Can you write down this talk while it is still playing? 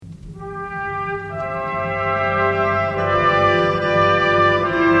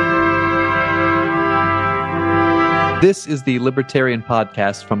This is the Libertarian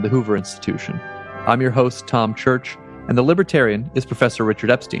Podcast from the Hoover Institution. I'm your host, Tom Church, and the Libertarian is Professor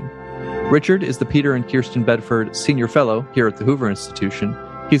Richard Epstein. Richard is the Peter and Kirsten Bedford Senior Fellow here at the Hoover Institution.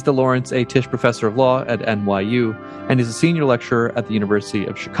 He's the Lawrence A. Tisch Professor of Law at NYU, and is a senior lecturer at the University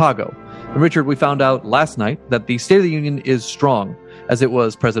of Chicago. And Richard, we found out last night that the State of the Union is strong, as it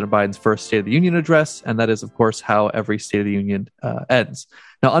was President Biden's first State of the Union address, and that is, of course, how every State of the Union ends.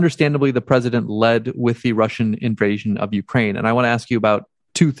 Now, understandably, the president led with the Russian invasion of Ukraine, and I want to ask you about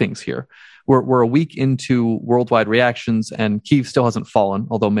two things here. We're a week into worldwide reactions, and Kyiv still hasn't fallen,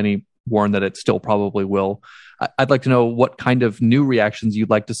 although many warn that it still probably will. I'd like to know what kind of new reactions you'd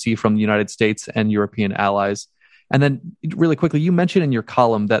like to see from the United States and European allies. And then really quickly, you mentioned in your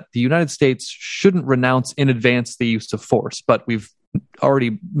column that the United States shouldn't renounce in advance the use of force, but we've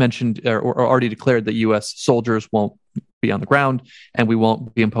already mentioned or already declared that U.S. soldiers won't be on the ground, and we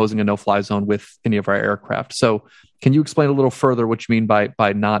won't be imposing a no-fly zone with any of our aircraft. So can you explain a little further what you mean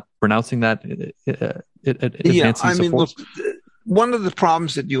by not renouncing that advanced use of force? Look, one of the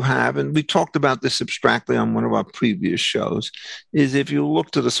problems that you have, and we talked about this abstractly on one of our previous shows, is if you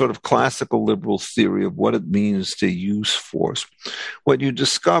look to the sort of classical liberal theory of what it means to use force, what you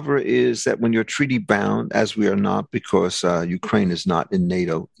discover is that when you're treaty bound, as we are not because Ukraine is not in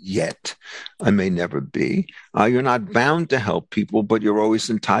NATO yet, and may never be, you're not bound to help people, but you're always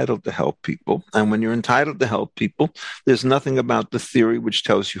entitled to help people. And when you're entitled to help people, there's nothing about the theory which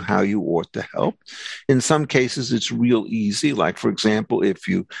tells you how you ought to help. In some cases, it's real easy, like, for example, if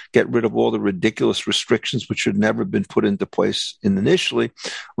you get rid of all the ridiculous restrictions which should never have been put into place initially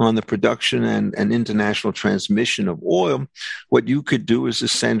on the production and international transmission of oil, what you could do is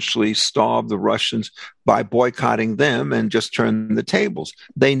essentially starve the Russians by boycotting them and just turn the tables.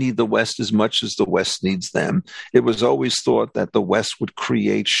 They need the West as much as the West needs them. It was always thought that the West would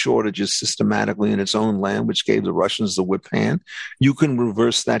create shortages systematically in its own land, which gave the Russians the whip hand. You can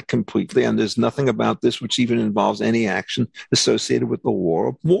reverse that completely, and there's nothing about this which even involves any action associated with the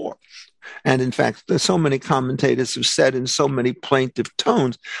war. And in fact, there's so many commentators who said in so many plaintive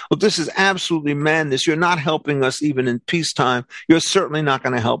tones, look, this is absolutely madness. You're not helping us even in peacetime. You're certainly not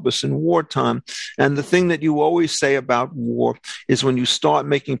going to help us in wartime. And the thing that you always say about war is when you start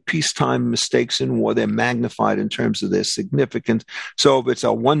making peacetime mistakes in war, they're magnified in terms of their significance. So if it's a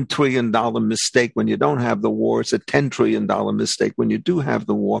 $1 trillion mistake when you don't have the war, it's a $10 trillion mistake when you do have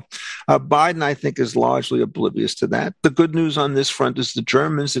the war. Biden, I think, is largely oblivious to that. The good news on this front is the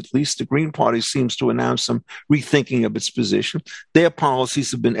Germans, at least the Green Party, seems to announce some rethinking of its position. Their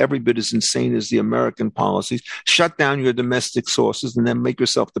policies have been every bit as insane as the American policies. Shut down your domestic sources and then make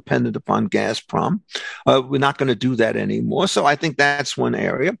yourself dependent upon Gazprom. We're not going to do that anymore. So I think that's one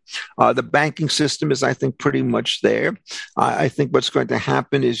area. The banking system is, I think, pretty much there. I think what's going to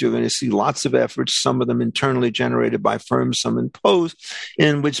happen is you're going to see lots of efforts, some of them internally generated by firms, some imposed,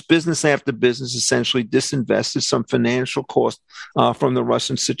 in which business after business essentially disinvested some financial cost from the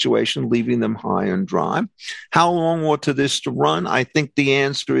Russian situation, leaving them high and dry. How long ought this to run? I think the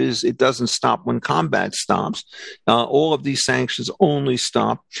answer is it doesn't stop when combat stops. All of these sanctions only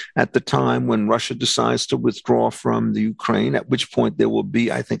stop at the time when Russia decides to withdraw from the Ukraine, at which point there will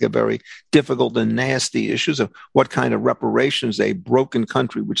be, I think, a very difficult and nasty issues of what kind of reparations a broken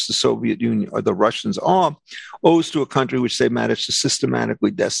country, which the Soviet Union or the Russians are, owes to a country which they managed to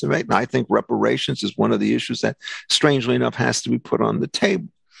systematically decimate. And I think reparations is one of the issues that, strangely enough, has to be put on the table.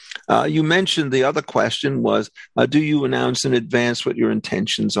 You mentioned the other question was, do you announce in advance what your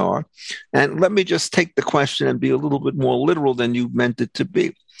intentions are? And let me just take the question and be a little bit more literal than you meant it to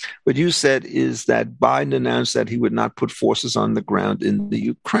be. What you said is that Biden announced that he would not put forces on the ground in the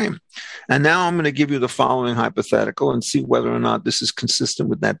Ukraine. And now I'm going to give you the following hypothetical and see whether or not this is consistent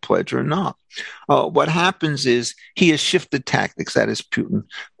with that pledge or not. What happens is he has shifted tactics, that is Putin.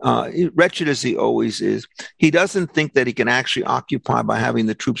 Wretched as he always is, he doesn't think that he can actually occupy by having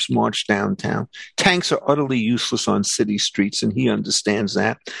the troops march downtown. Tanks are utterly useless on city streets, and he understands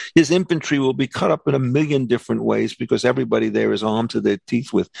that. His infantry will be cut up in a million different ways because everybody there is armed to their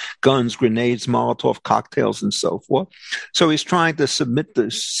teeth with guns, grenades, Molotov cocktails, and so forth. So he's trying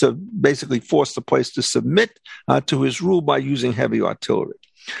to basically force the place to submit to his rule by using heavy artillery.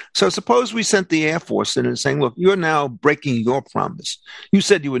 So suppose we sent the Air Force in and saying, look, you're now breaking your promise. You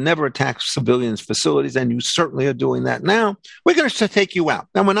said you would never attack civilians' facilities, and you certainly are doing that now. We're going to take you out.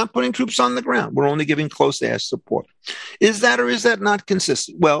 And we're not putting troops on the ground. We're only giving close air support. Is that or is that not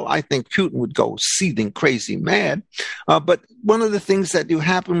consistent? Well, I think Putin would go seething, crazy mad. But one of the things that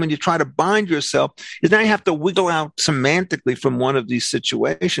happen when you try to bind yourself is now you have to wiggle out semantically from one of these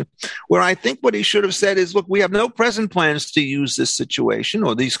situations, where I think what he should have said is, look, we have no present plans to use this situation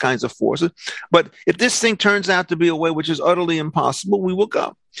or these kinds of forces. But if this thing turns out to be a way which is utterly impossible, we will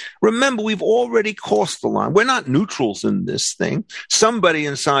go. Remember, we've already crossed the line. We're not neutrals in this thing. Somebody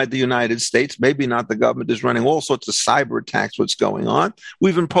inside the United States, maybe not the government, is running all sorts of cyber attacks. What's going on?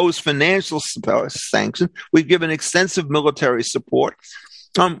 We've imposed financial sanctions. We've given extensive military support.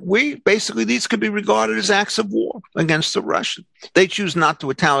 These could be regarded as acts of war against the Russians. They choose not to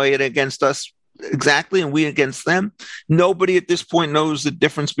retaliate against us exactly, and we against them. Nobody at this point knows the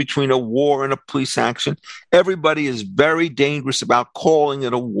difference between a war and a police action. Everybody is very dangerous about calling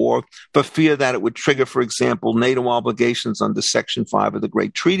it a war for fear that it would trigger, for example, NATO obligations under Section 5 of the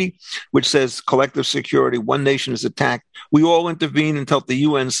Great Treaty, which says collective security, one nation is attacked. We all intervene until the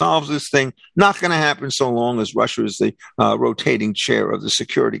UN solves this thing. Not going to happen so long as Russia is the rotating chair of the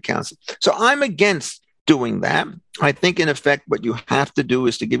Security Council. So I'm against doing that. I think, in effect, what you have to do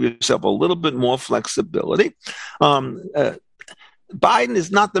is to give yourself a little bit more flexibility. Biden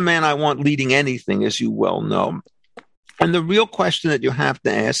is not the man I want leading anything, as you well know. And the real question that you have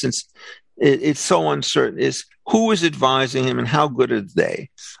to ask, since it's so uncertain, is who is advising him and how good are they?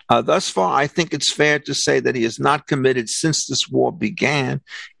 Thus far, I think it's fair to say that he has not committed, since this war began,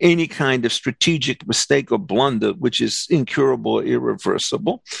 any kind of strategic mistake or blunder, which is incurable or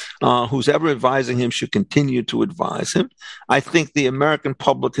irreversible. Who's ever advising him should continue to advise him. I think the American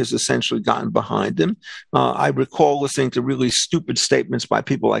public has essentially gotten behind him. I recall listening to really stupid statements by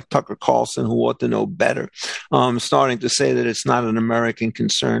people like Tucker Carlson, who ought to know better, starting to say that it's not an American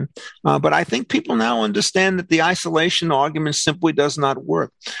concern. But I think people now understand that the isolation argument simply does not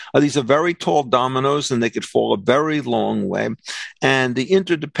work. These are very tall dominoes, and they could fall a very long way. And the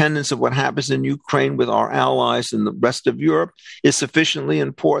interdependence of what happens in Ukraine with our allies and the rest of Europe is sufficiently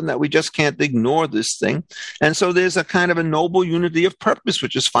important that we just can't ignore this thing. And so there's a kind of a noble unity of purpose,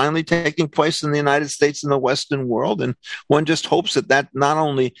 which is finally taking place in the United States and the Western world. And one just hopes that that not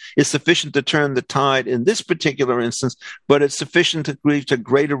only is sufficient to turn the tide in this particular instance, but it's sufficient to lead to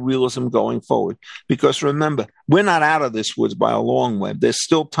greater realism going forward. Because remember, we're not out of this woods by a long way. There's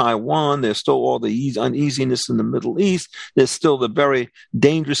still Taiwan. There's still all the uneasiness in the Middle East. There's still the very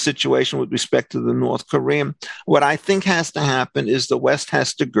dangerous situation with respect to the North Korean. What I think has to happen is the West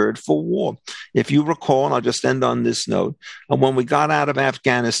has to gird for war. If you recall, and I'll just end on this note, when we got out of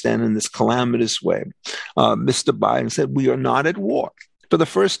Afghanistan in this calamitous way, Mr. Biden said, we are not at war. For the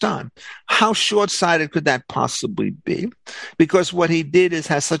first time. How short-sighted could that possibly be? Because what he did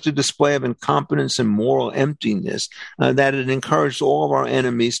has such a display of incompetence and moral emptiness that it encouraged all of our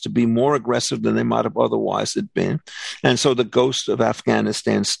enemies to be more aggressive than they might have otherwise had been. And so the ghost of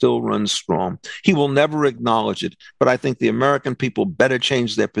Afghanistan still runs strong. He will never acknowledge it, but I think the American people better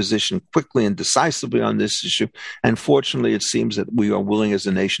change their position quickly and decisively on this issue. And fortunately, it seems that we are willing as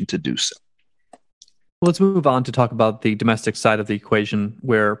a nation to do so. Let's move on to talk about the domestic side of the equation,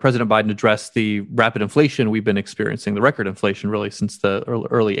 where President Biden addressed the rapid inflation we've been experiencing, the record inflation really since the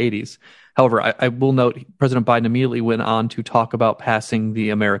early 80s. However, I will note President Biden immediately went on to talk about passing the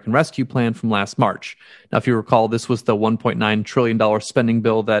American Rescue Plan from last March. Now, if you recall, this was the $1.9 trillion spending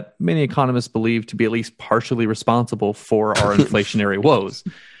bill that many economists believe to be at least partially responsible for our inflationary woes.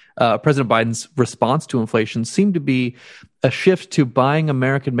 President Biden's response to inflation seemed to be a shift to buying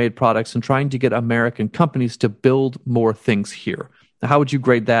American-made products and trying to get American companies to build more things here. How would you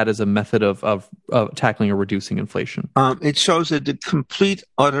grade that as a method of tackling or reducing inflation? It shows the complete,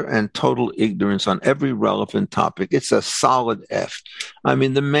 utter, and total ignorance on every relevant topic. It's a solid F. I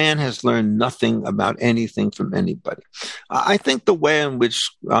mean, the man has learned nothing about anything from anybody. I think the way in which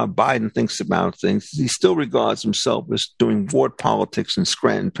Biden thinks about things, he still regards himself as doing ward politics in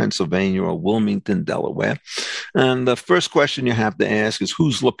Scranton, Pennsylvania, or Wilmington, Delaware. And the first question you have to ask is,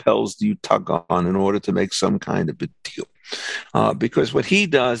 whose lapels do you tug on in order to make some kind of a deal? Because what he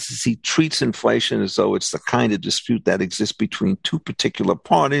does is he treats inflation as though it's the kind of dispute that exists between two particular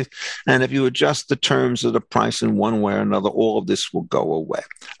parties. And if you adjust the terms of the price in one way or another, all of this will go away.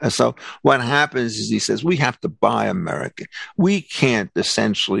 And so what happens is he says, we have to buy American. We can't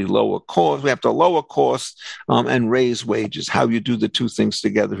essentially lower costs. We have to lower costs and raise wages. How you do the two things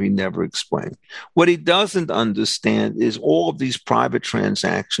together, he never explained. What he doesn't understand is all of these private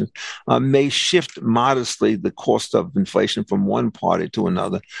transactions may shift modestly the cost of inflation from one party to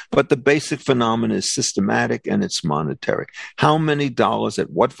another, but the basic phenomenon is systematic and it's monetary. How many dollars at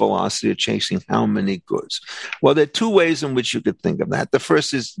what velocity are chasing how many goods? Well, there are two ways in which you could think of that. The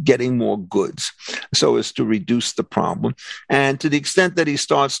first is getting more goods, so as to reduce the problem. And to the extent that he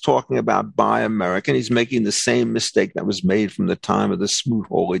starts talking about buy American, he's making the same mistake that was made from the time of the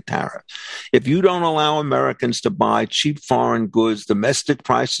Smoot-Hawley tariff. If you don't allow Americans to buy cheap foreign goods, domestic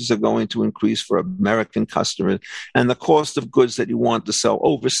prices are going to increase for American customers, and the cost of goods that you want to sell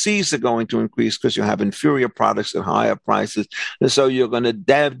overseas are going to increase because you have inferior products at higher prices. And so you're going to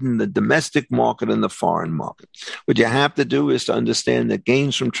deaden the domestic market and the foreign market. What you have to do is to understand that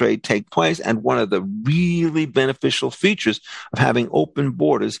gains from trade take place. And one of the really beneficial features of having open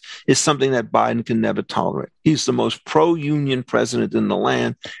borders is something that Biden can never tolerate. He's the most pro-union president in the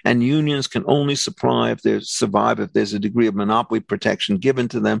land, and unions can only survive if there's a degree of monopoly protection given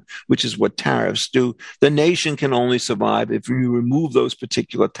to them, which is what tariffs do. The nation can only survive if you remove those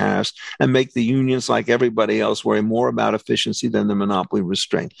particular tariffs and make the unions, like everybody else, worry more about efficiency than the monopoly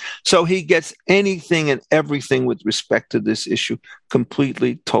restraint. So he gets anything and everything with respect to this issue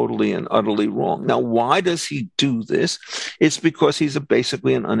completely, totally, and utterly wrong. Now, why does he do this? It's because he's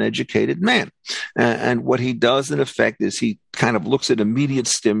basically an uneducated man. And what he does, in effect, is he kind of looks at immediate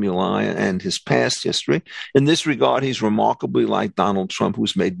stimuli and his past history. In this regard, he's remarkably like Donald Trump,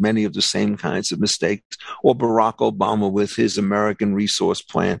 who's made many of the same kinds of mistakes, or Barack Obama with his American Resource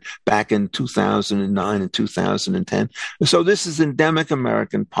Plan back in 2009 and 2010. So this is endemic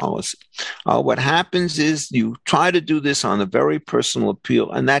American policy. What happens is you try to do this on a very personal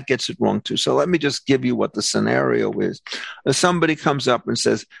appeal, and that gets it wrong too. So let me just give you what the scenario is. Somebody comes up and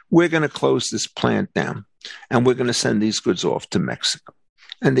says, we're going to close this plant down, and we're going to send these goods off to Mexico.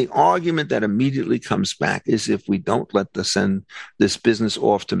 And the argument that immediately comes back is if we don't send this business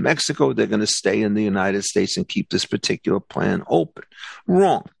off to Mexico, they're going to stay in the United States and keep this particular plant open.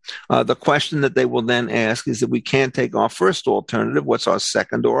 Wrong. The question that they will then ask is that we can't take our first alternative. What's our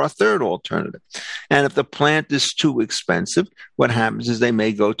second or our third alternative? And if the plant is too expensive, what happens is they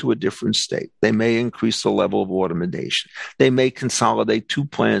may go to a different state. They may increase the level of automation. They may consolidate two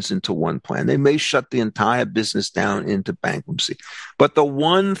plants into one plant. They may shut the entire business down into bankruptcy. But the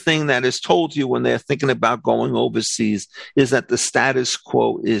one thing that is told you when they're thinking about going overseas is that the status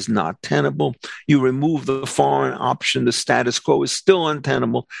quo is not tenable. You remove the foreign option, the status quo is still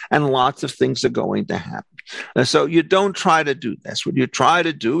untenable, and lots of things are going to happen. And so you don't try to do this. What you try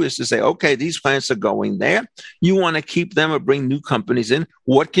to do is to say, okay, these plants are going there. You want to keep them or bring new companies in.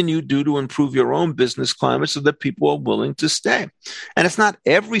 What can you do to improve your own business climate so that people are willing to stay? And it's not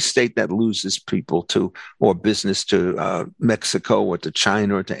every state that loses people to or business to Mexico or to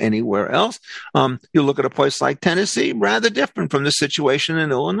China or to anywhere else. You look at a place like Tennessee, rather different from the situation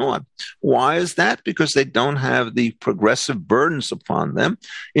in Illinois. Why is that? Because they don't have the progressive burdens upon them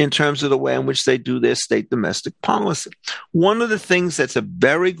in terms of the way in which they do their state domestic policy. One of the things that's a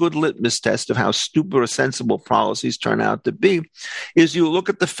very good litmus test of how stupid or sensible policies turn out to be is you look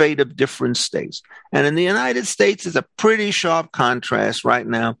at the fate of different states. And in the United States, there's a pretty sharp contrast right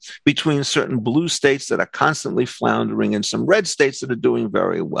now between certain blue states that are constantly floundering and some red states that are doing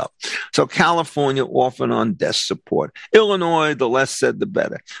very well. So California often on desk support. Illinois, the less said, the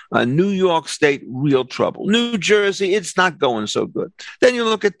better. New York State, real trouble. New Jersey, it's not going so good. Then you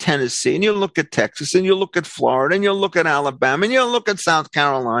look at Tennessee, and you look at Texas, and you look at Florida, and you look at Alabama, and you look at South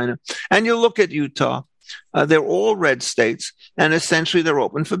Carolina, and you look at Utah. They're all red states, and essentially they're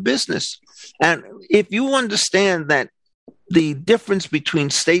open for business. And if you understand that the difference between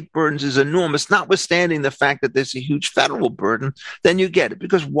state burdens is enormous, notwithstanding the fact that there's a huge federal burden, then you get it.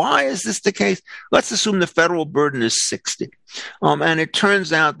 Because why is this the case? Let's assume the federal burden is 60. And it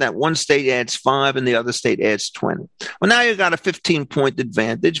turns out that one state adds 5 and the other state adds 20. Well, now you've got a 15-point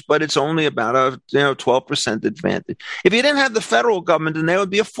advantage, but it's only about a 12% advantage. If you didn't have the federal government, then there would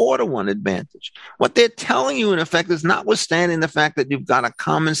be a 4-to-1 advantage. What they're telling you, in effect, is notwithstanding the fact that you've got a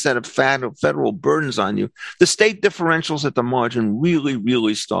common set of federal burdens on you, the state differentials at the margin really,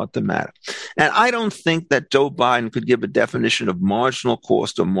 really start to matter. And I don't think that Joe Biden could give a definition of marginal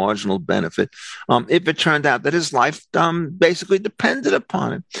cost or marginal benefit if it turned out that his life basically depended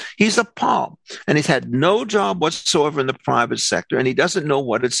upon it. He's a Paul, and he's had no job whatsoever in the private sector, and he doesn't know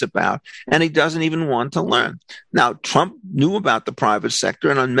what it's about, and he doesn't even want to learn. Now, Trump knew about the private sector,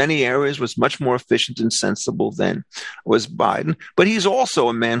 and on many areas was much more efficient and sensible than was Biden, but he's also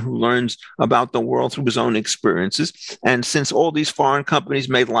a man who learns about the world through his own experiences, and since all these foreign companies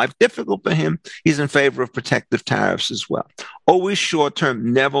made life difficult for him, he's in favor of protective tariffs as well. Always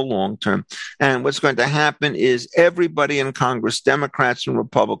short-term, never long-term. And what's going to happen is everybody in Congress, Democrats and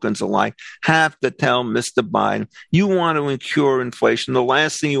Republicans alike, have to tell Mr. Biden, you want to cure inflation. The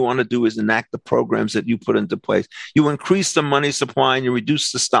last thing you want to do is enact the programs that you put into place. You increase the money supply and you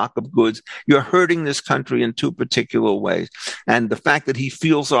reduce the stock of goods. You're hurting this country in 2 particular ways. And the fact that he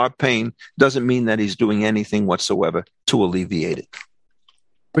feels our pain doesn't mean that he's doing anything whatsoever to alleviate it.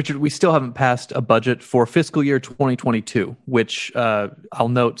 Richard, we still haven't passed a budget for fiscal year 2022, which I'll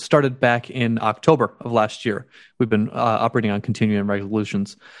note started back in October of last year. We've been operating on continuing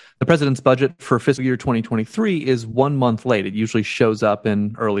resolutions. The president's budget for fiscal year 2023 is 1 month late. It usually shows up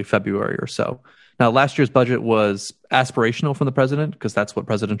in early February or so. Now, last year's budget was aspirational from the president, because that's what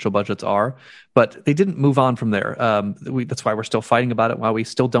presidential budgets are, but they didn't move on from there. That's why we're still fighting about it, why we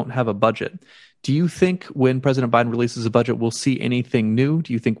still don't have a budget. Do you think when President Biden releases a budget, we'll see anything new?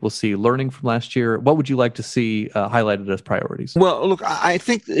 Do you think we'll see learning from last year? What would you like to see highlighted as priorities? Well, look, I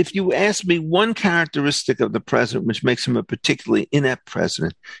think if you ask me, one characteristic of the president which makes him a particularly inept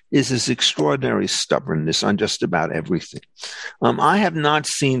president is his extraordinary stubbornness on just about everything. I have not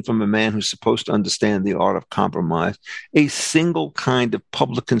seen from a man who's supposed to understand the art of compromise a single kind of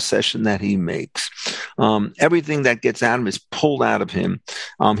public concession that he makes. Everything that gets out of him is pulled out of him.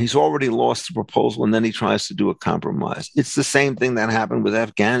 He's already lost the proposal, and then he tries to do a compromise. It's the same thing that happened with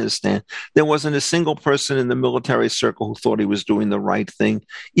Afghanistan. There wasn't a single person in the military circle who thought he was doing the right thing.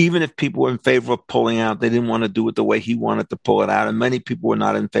 Even if people were in favor of pulling out, they didn't want to do it the way he wanted to pull it out, and many people were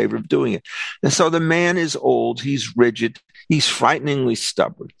not in favor of doing it. And so the man is old, he's rigid, he's frighteningly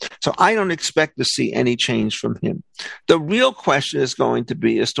stubborn. So I don't expect to see any change from him. The real question is going to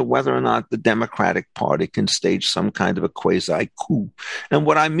be as to whether or not the Democratic Party can stage some kind of a quasi-coup. And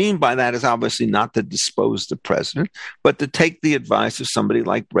what I mean by that is obviously not to dispose the president, but to take the advice of somebody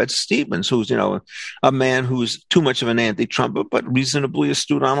like Bret Stephens, who's, a man who's too much of an anti-Trumper, but reasonably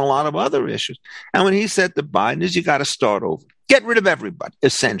astute on a lot of other issues. And when he said to Biden is, you got to start over. Get rid of everybody,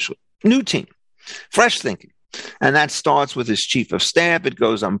 essentially. New team, fresh thinking. And that starts with his chief of staff. It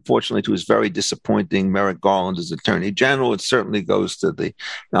goes, unfortunately, to his very disappointing Merrick Garland as Attorney General. It certainly goes to the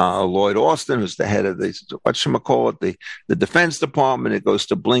Lloyd Austin, who's the head of the Defense Department. It goes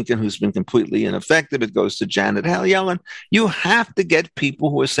to Blinken, who's been completely ineffective. It goes to Janet Yellen. You have to get people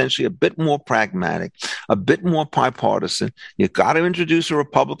who are essentially a bit more pragmatic, a bit more bipartisan. You've got to introduce a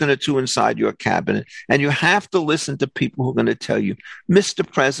Republican or two inside your cabinet, and you have to listen to people who are going to tell you, Mr.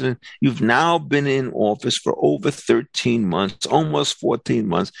 President, you've now been in office for over 13 months, almost 14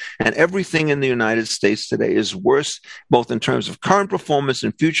 months, and everything in the United States today is worse, both in terms of current performance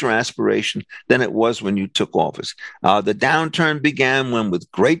and future aspiration, than it was when you took office. The downturn began when,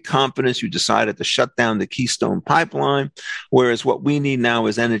 with great confidence, you decided to shut down the Keystone Pipeline, whereas what we need now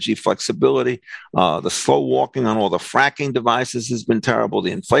is energy flexibility. The slow walking on all the fracking devices has been terrible.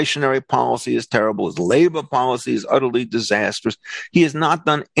 The inflationary policy is terrible. His labor policy is utterly disastrous. He has not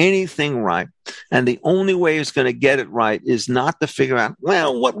done anything right. And the only way he's going to get it right is not to figure out,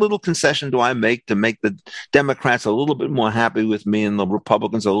 well, what little concession do I make to make the Democrats a little bit more happy with me and the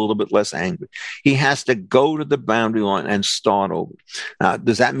Republicans a little bit less angry. He has to go to the boundary line and start over.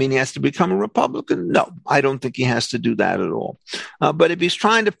 Does that mean he has to become a Republican? No, I don't think he has to do that at all. But if he's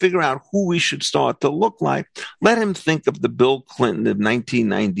trying to figure out who we should start to look like, let him think of the Bill Clinton of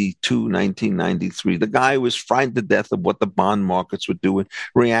 1992, 1993, the guy who was frightened to death of what the bond markets would do in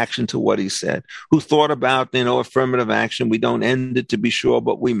reaction to what he said, who thought about, affirmative action. We don't end it, to be sure,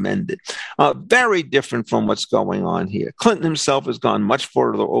 but we mend it. Very different from what's going on here. Clinton himself has gone much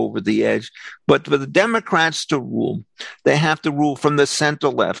further over the edge, but for the Democrats to rule, they have to rule from the center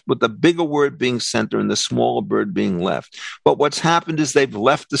left, with the bigger word being center and the smaller bird being left. But what's happened is they've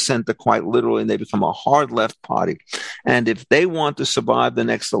left the center quite literally, and they become a hard left party. And if they want to survive the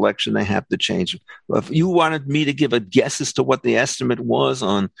next election, they have to change it. If you wanted me to give a guess as to what the estimate was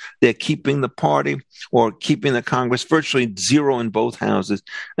on their keeping the party or keeping the Congress, virtually zero in both houses.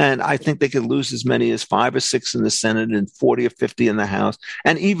 And I think they could lose as many as 5 or 6 in the Senate and 40 or 50 in the House.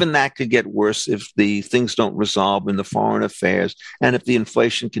 And even that could get worse if the things don't resolve in the foreign affairs and if the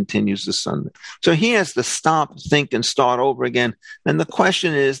inflation continues this Sunday. So he has to stop, think, and start over again. And the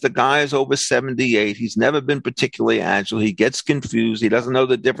question is, the guy is over 78. He's never been particularly agile. He gets confused. He doesn't know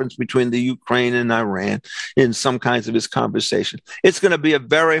the difference between the Ukraine and Iran in some kinds of his conversation. It's going to be a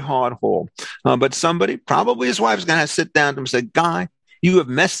very hard haul. But somebody, probably his wife's going to sit down to him and say, Guy, you have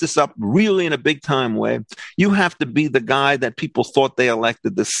messed this up really in a big time way. You have to be the guy that people thought they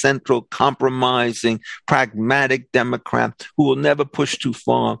elected, the central, compromising, pragmatic Democrat who will never push too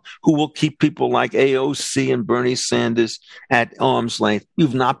far, who will keep people like AOC and Bernie Sanders at arm's length.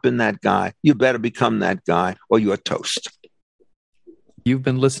 You've not been that guy. You better become that guy or you're toast. You've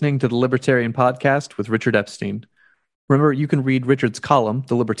been listening to the Libertarian Podcast with Richard Epstein. Remember, you can read Richard's column,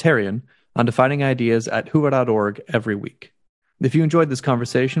 The Libertarian, on defining ideas at whova.org every week. If you enjoyed this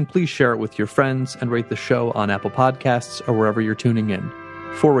conversation, please share it with your friends and rate the show on Apple Podcasts or wherever you're tuning in.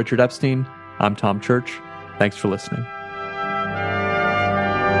 For Richard Epstein, I'm Tom Church. Thanks for listening.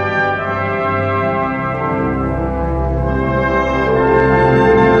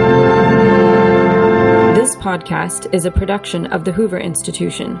 podcast is a production of the Hoover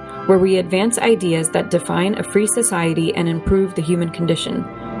Institution, where we advance ideas that define a free society and improve the human condition.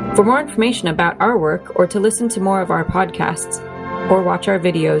 For more information about our work, or to listen to more of our podcasts, or watch our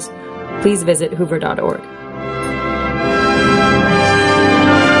videos, please visit hoover.org.